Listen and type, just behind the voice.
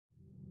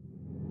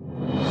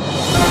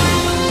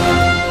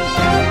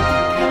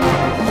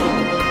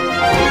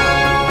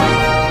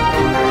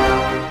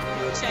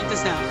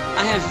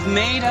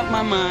made up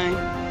my mind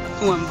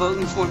who I'm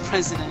voting for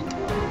president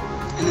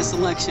in this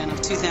election of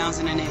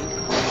 2008.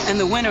 And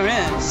the winner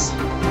is,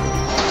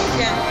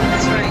 yeah,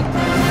 that's right,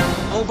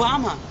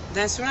 Obama.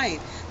 That's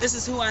right. This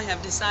is who I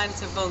have decided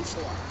to vote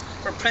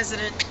for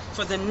president,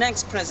 for the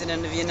next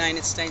president of the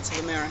United States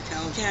of America,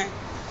 okay?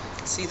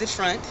 See the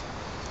front.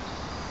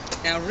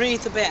 Now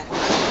read the back.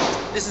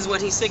 This is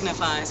what he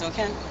signifies,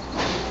 okay?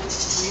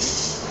 Read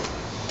it.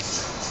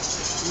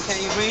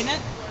 Okay, you reading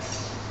it?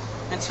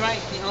 That's right,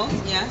 the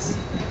oath, yes.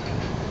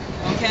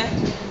 Okay?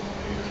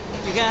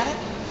 You got it?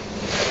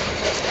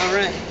 All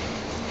right.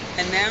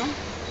 And now,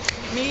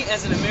 me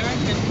as an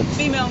American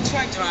female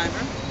truck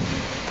driver,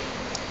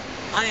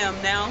 I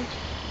am now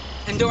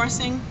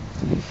endorsing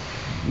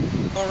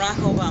Barack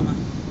Obama.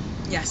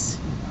 Yes.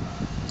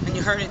 And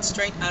you heard it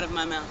straight out of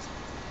my mouth.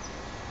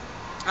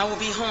 I will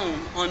be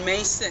home on May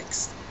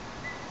 6th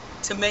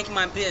to make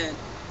my bid,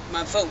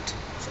 my vote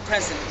for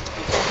president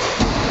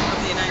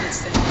of the United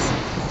States.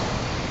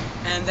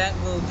 And that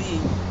will be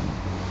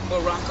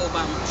Barack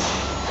Obama.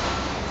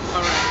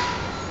 All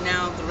right.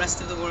 Now the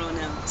rest of the world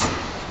knows.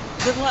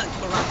 Good luck,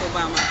 Barack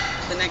Obama,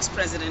 the next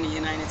president of the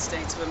United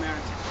States of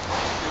America.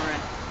 All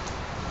right.